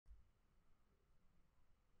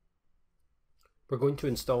We're going to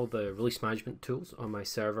install the release management tools on my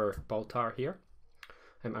server Baltar here.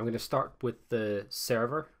 I'm going to start with the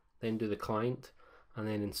server, then do the client, and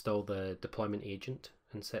then install the deployment agent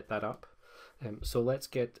and set that up. So let's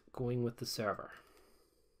get going with the server.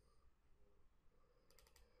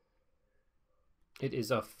 It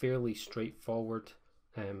is a fairly straightforward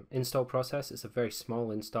install process. It's a very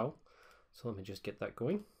small install. So let me just get that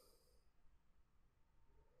going.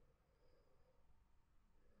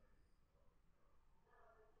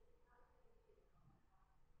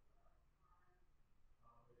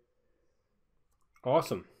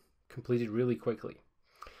 Awesome, completed really quickly.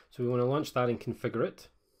 So we want to launch that and configure it.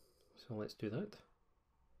 So let's do that.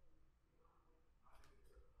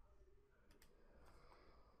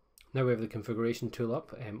 Now we have the configuration tool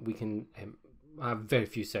up, and we can have very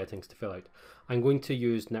few settings to fill out. I'm going to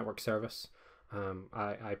use network service.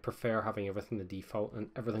 I prefer having everything the default, and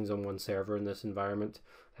everything's on one server in this environment,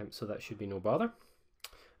 so that should be no bother.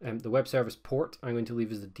 The web service port I'm going to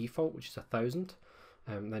leave as the default, which is 1000.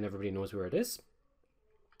 Then everybody knows where it is.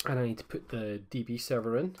 And I need to put the DB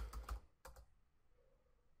server in.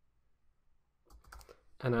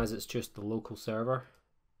 And as it's just the local server,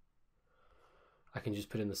 I can just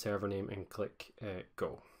put in the server name and click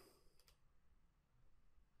go.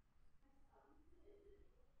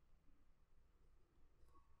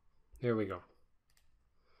 There we go.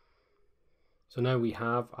 So now we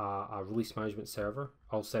have a release management server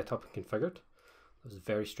all set up and configured. This is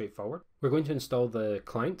very straightforward. We're going to install the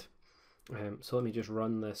client. So let me just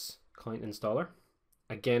run this client installer.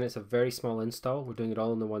 Again, it's a very small install. We're doing it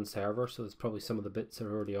all on the one server, so there's probably some of the bits that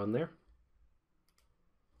are already on there.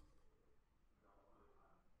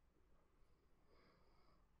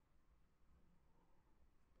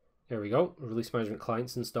 There we go, release management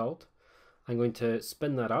client's installed. I'm going to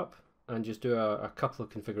spin that up and just do a couple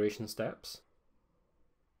of configuration steps.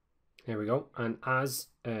 There we go, and as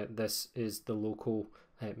this is the local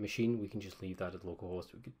machine, we can just leave that at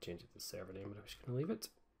localhost. We could change it to the server name, but I'm just going to leave it.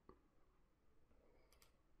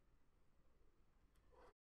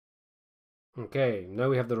 Okay, now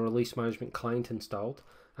we have the release management client installed.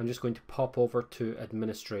 I'm just going to pop over to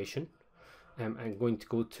administration. I'm going to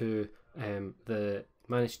go to the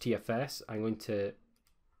manage TFS. I'm going to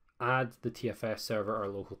add the TFS server, our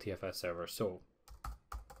local TFS server. So,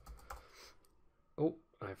 oh,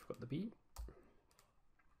 I forgot the B.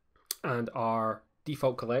 And our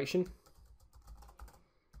default collection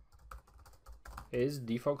is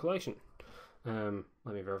default collection.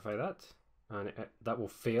 Let me verify that, and that will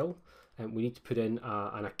fail. And we need to put in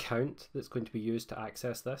an account that's going to be used to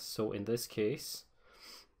access this. So in this case,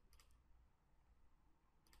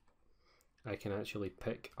 I can actually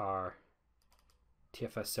pick our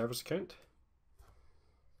TFS service account.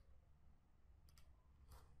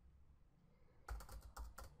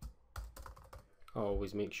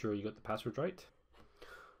 Always make sure you got the password right.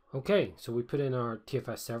 Okay, so we put in our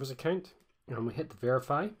TFS service account and we hit the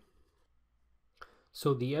verify.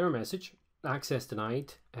 So the error message, access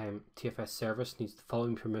denied, TFS service needs the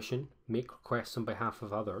following permission, make requests on behalf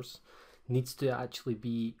of others, needs to actually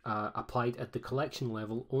be applied at the collection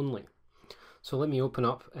level only. So let me open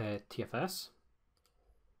up TFS.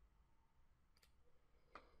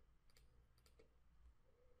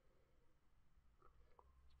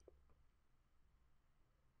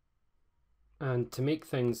 And to make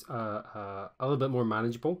things a little bit more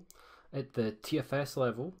manageable, at the TFS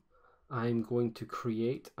level, I'm going to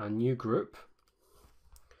create a new group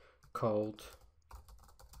called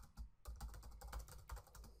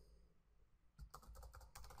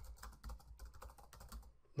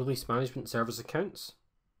Release Management Service Accounts.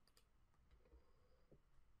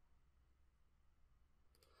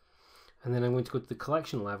 And then I'm going to go to the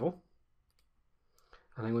collection level,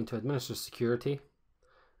 and I'm going to administer security,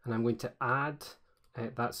 and I'm going to add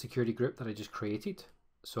that security group that I just created,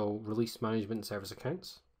 so Release Management Service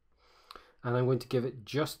Accounts, and I'm going to give it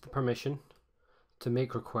just the permission to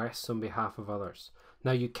make requests on behalf of others.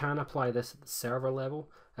 Now you can apply this at the server level,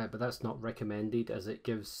 but that's not recommended as it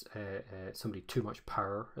gives somebody too much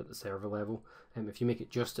power at the server level. If you make it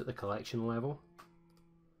just at the collection level,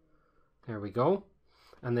 there we go,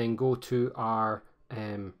 and then go to our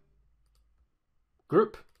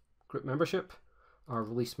group membership, our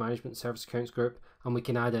Release Management Service Accounts group, and we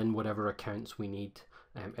can add in whatever accounts we need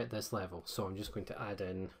at this level. So I'm just going to add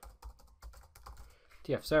in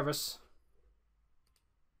TF service,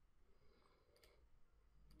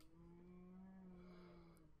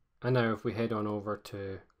 and now if we head on over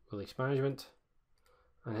to Release Management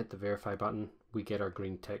and hit the verify button, we get our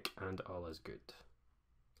green tick and all is good.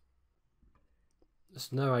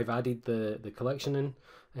 So now I've added the collection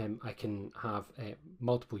in, I can have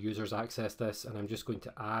multiple users access this, and I'm just going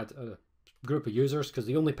to add a group of users because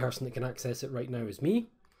the only person that can access it right now is me.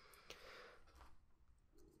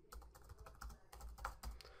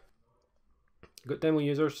 Got demo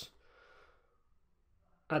users,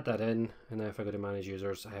 add that in, and now if I go to manage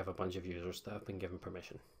users, I have a bunch of users that have been given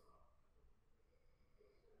permission.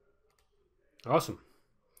 Awesome.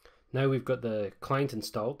 Now we've got the client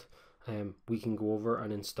installed, we can go over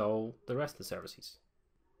and install the rest of the services.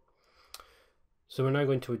 So we're now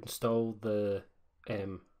going to install the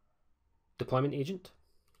deployment agent.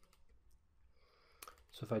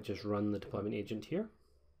 So if I just run the deployment agent here,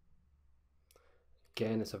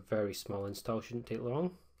 again, it's a very small install, shouldn't take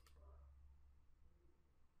long.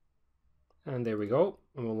 And there we go,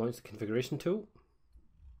 and we'll launch the configuration tool.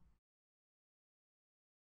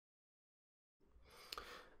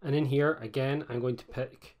 And in here, again, I'm going to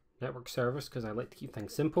pick network service because I like to keep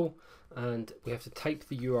things simple, and we have to type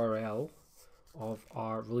the URL of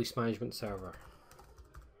our release management server.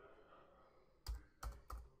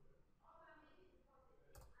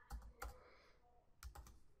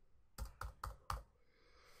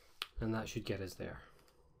 And that should get us there.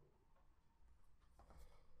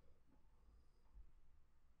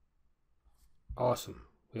 Awesome.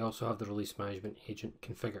 We also have the release management agent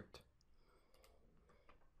configured.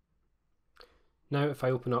 Now if I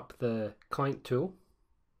open up the client tool,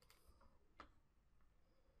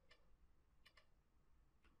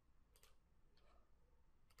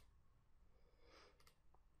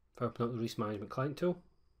 if I open up the release management client tool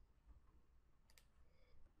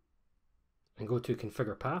and go to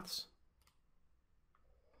configure paths,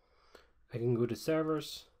 I can go to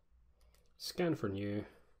servers, scan for new,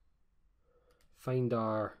 find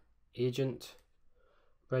our agent,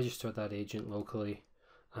 register that agent locally,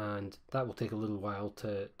 and that will take a little while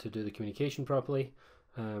to do the communication properly.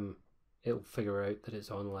 It'll figure out that it's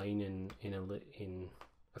online in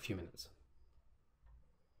a few minutes.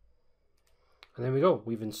 And there we go,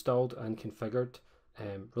 we've installed and configured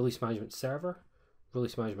release management server,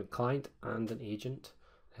 release management client, and an agent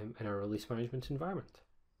in our release management environment.